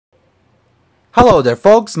Hello there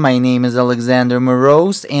folks, my name is Alexander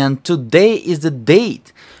Moroz and today is the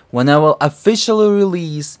date when I will officially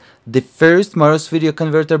release the first Moroz Video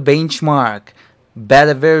Converter Benchmark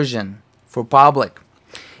beta version for public.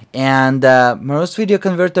 And Moroz Video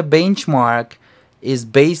Converter Benchmark is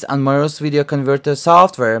based on Moroz Video Converter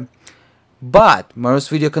software, but Moroz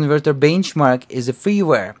Video Converter Benchmark is a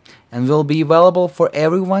freeware and will be available for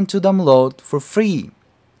everyone to download for free.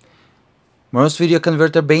 Moroz Video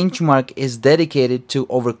Converter Benchmark is dedicated to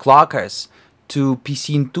overclockers, to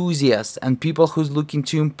PC enthusiasts, and people who's looking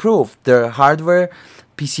to improve their hardware,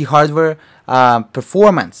 PC hardware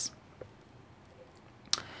performance.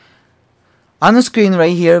 On the screen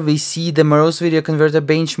right here, we see the Moroz Video Converter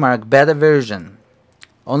Benchmark beta version.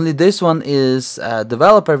 Only this one is a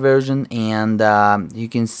developer version, and you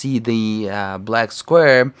can see the black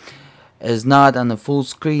square is not on the full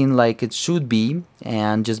screen like it should be,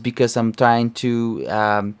 and just because I'm trying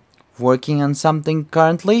to working on something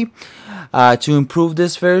currently to improve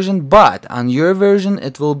this version. But on your version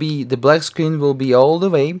it will be, the black screen will be all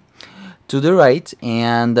the way to the right,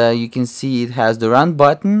 and you can see it has the run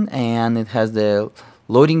button and it has the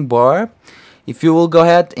loading bar. If you will go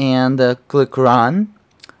ahead and click run,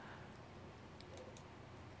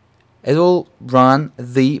 it will run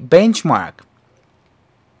the benchmark.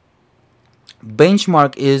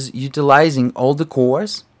 Benchmark is utilizing all the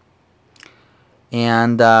cores,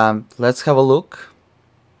 and let's have a look.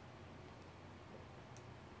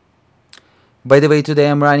 By the way,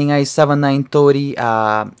 today I'm running i7-930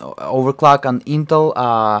 overclock on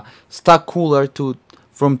Intel stock cooler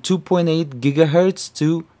from 2.8 gigahertz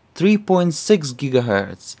to 3.6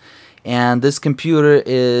 gigahertz, and this computer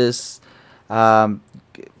is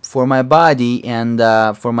for my body and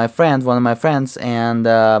for my friend, one of my friends, and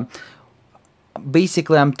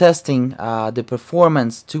basically I'm testing the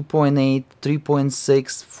performance 2.8,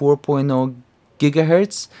 3.6, 4.0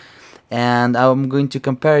 gigahertz, and I'm going to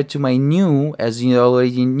compare it to my new, as you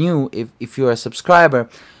already knew if you're a subscriber,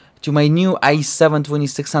 to my new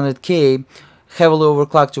i7-2600K heavily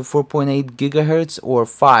overclocked to 4.8 gigahertz or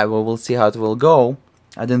 5. Well, we'll see how it will go.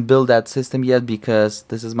 I didn't build that system yet because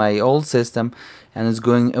this is my old system and it's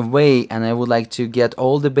going away, and I would like to get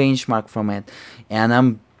all the benchmark from it, and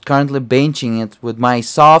I'm currently benching it with my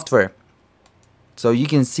software. So you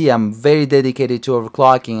can see I'm very dedicated to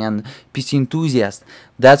overclocking and PC enthusiast.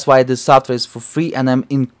 That's why this software is for free, and I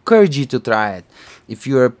encourage you to try it if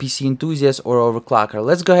you're a PC enthusiast or overclocker.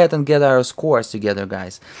 Let's go ahead and get our scores together,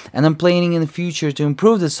 guys. And I'm planning in the future to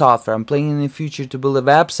improve the software. I'm planning in the future to build a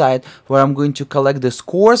website where I'm going to collect the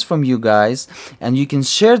scores from you guys, and you can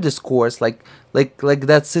share the scores like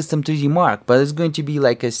that System 3D Mark, but it's going to be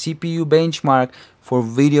like a CPU benchmark for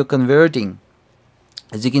video converting.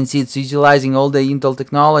 As you can see, it's utilizing all the Intel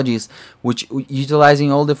technologies, which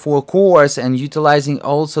utilizing all the 4 cores and utilizing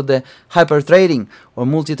also the hyper-threading or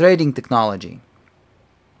multi-threading technology.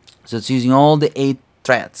 So it's using all the 8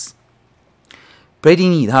 threads. Pretty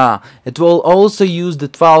neat, huh? It will also use the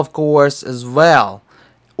 12 cores as well,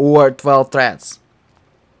 or 12 threads.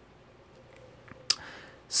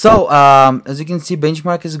 So as you can see,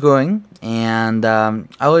 benchmark is going, and I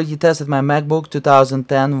already tested my MacBook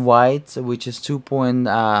 2010 white, which is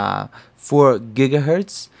 2.4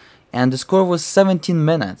 gigahertz, and the score was 17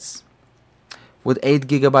 minutes with 8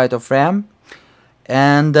 GB of RAM.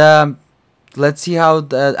 And let's see how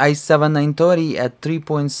the i7-930 at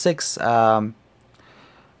 3.6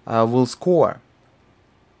 will score.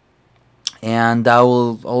 And I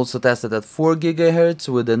will also test it at 4 gigahertz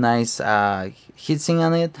with a nice heatsink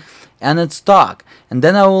on it, and it's stock. And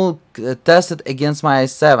then I will test it against my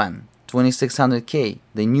i7-2600K,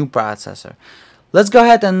 the new processor. Let's go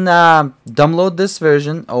ahead and download this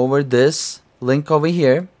version over this link over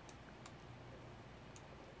here.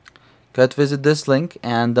 Go ahead, visit this link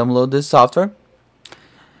and download this software.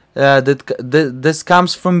 This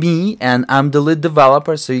comes from me, and I'm the lead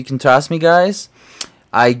developer, so you can trust me, guys.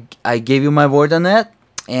 I gave you my word on it,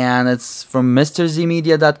 and it's from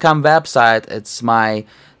MrZmedia.com website. It's my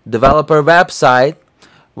developer website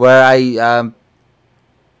where I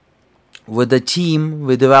with the team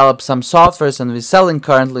we develop some softwares, and we're selling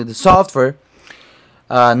currently the software,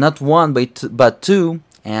 not one but two,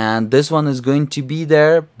 and this one is going to be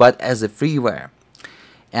there but as a freeware.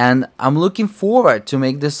 And I'm looking forward to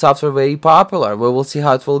make this software very popular. We will see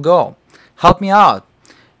how it will go. Help me out.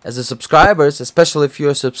 As a subscribers, especially if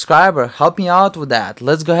you're a subscriber, help me out with that.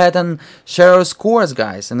 Let's go ahead and share our scores,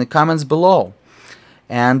 guys, in the comments below.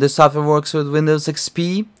 And this software works with Windows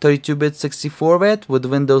XP 32-bit 64-bit, with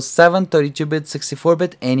Windows 7 32-bit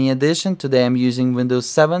 64-bit, any edition. Today I'm using Windows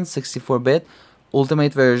 7 64-bit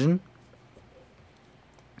Ultimate version.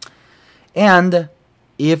 And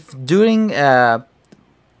if during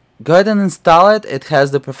go ahead and install it. It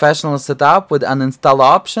has the professional setup with uninstall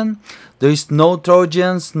option. There is no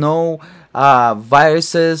Trojans, no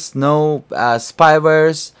viruses, no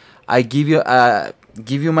spywares. I give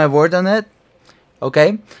you my word on it.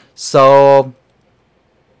 Okay, so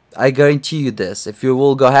I guarantee you this. If you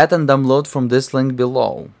will go ahead and download from this link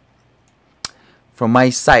below, from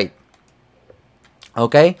my site.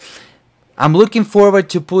 Okay, I'm looking forward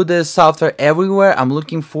to put this software everywhere. I'm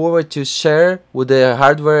looking forward to share with the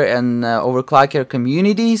hardware and overclocker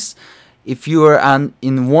communities. If you are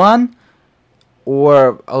in one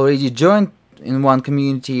or already joined in one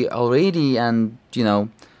community already, and you know,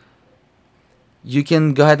 you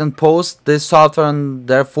can go ahead and post this software on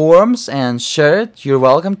their forums and share it. You're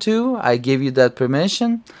welcome to. I give you that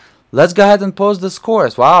permission. Let's go ahead and post the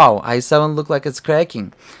scores. Wow, i7 look like it's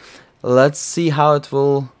cracking. Let's see how it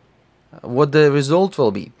will, what the result will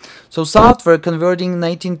be. So software converting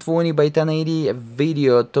 1920 by 1080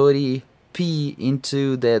 video 30p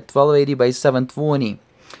into the 1280 by 720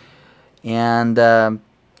 and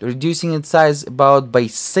reducing its size about by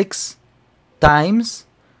 6 times.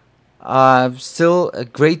 Still a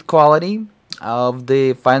great quality of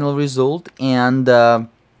the final result, and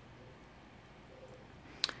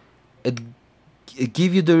it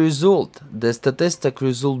give you the result, the statistic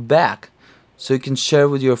result back, so you can share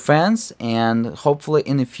with your friends, and hopefully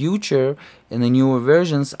in the future, in the newer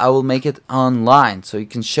versions, I will make it online, so you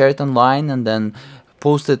can share it online and then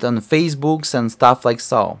post it on Facebooks and stuff like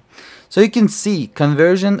so. So you can see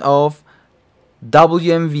conversion of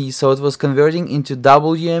WMV, so it was converting into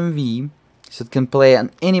WMV, so it can play on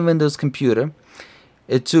any Windows computer.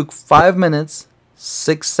 It took 5 minutes,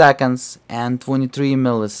 6 seconds, and 23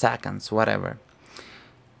 milliseconds, whatever.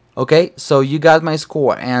 Okay, so you got my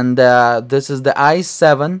score, and this is the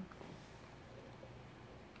i7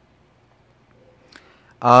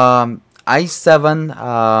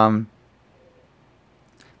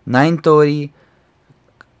 930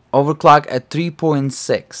 overclock at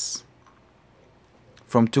 3.6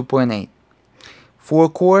 from 2.8. 4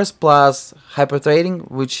 cores plus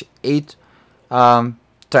hyperthreading, which 8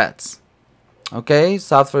 threads. Okay,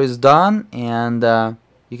 software is done, and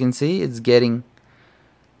you can see it's getting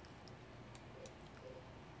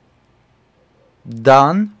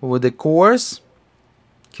done with the cores.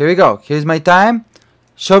 Here we go. Here's my time.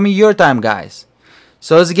 Show me your time, guys.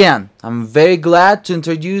 So as again, I'm very glad to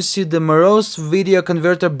introduce you the Moroz Video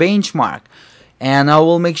Converter Benchmark, and I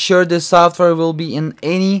will make sure this software will be in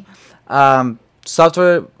any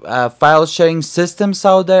software file sharing systems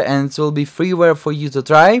out there, and it will be freeware for you to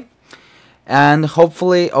try, and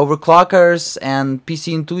hopefully overclockers and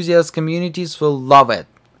PC enthusiast communities will love it.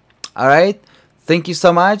 Alright, thank you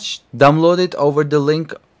so much. Download it over the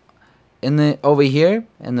link over here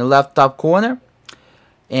in the left top corner,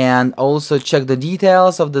 and also check the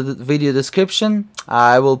details of the video description.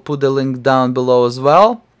 I will put the link down below as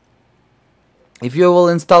well. If you will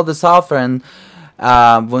install the software, and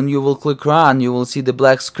when you will click run, you will see the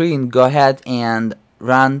black screen. Go ahead and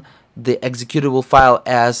run the executable file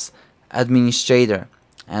as administrator,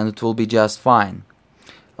 and it will be just fine.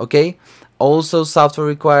 Okay, also software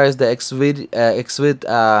requires the XVID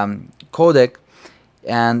codec,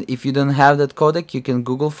 and if you don't have that codec, you can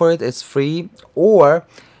Google for it. It's free, or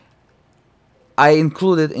I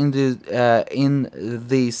included in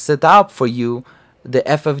the setup for you the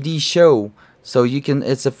FFD show, so you can,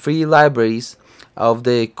 it's a free libraries of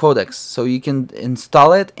the codecs, so you can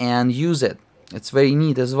install it and use it. It's very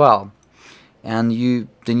neat as well, and you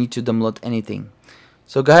don't need to download anything.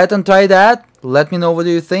 So go ahead and try that. Let me know what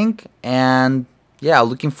you think, and yeah,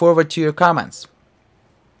 looking forward to your comments.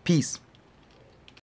 Peace.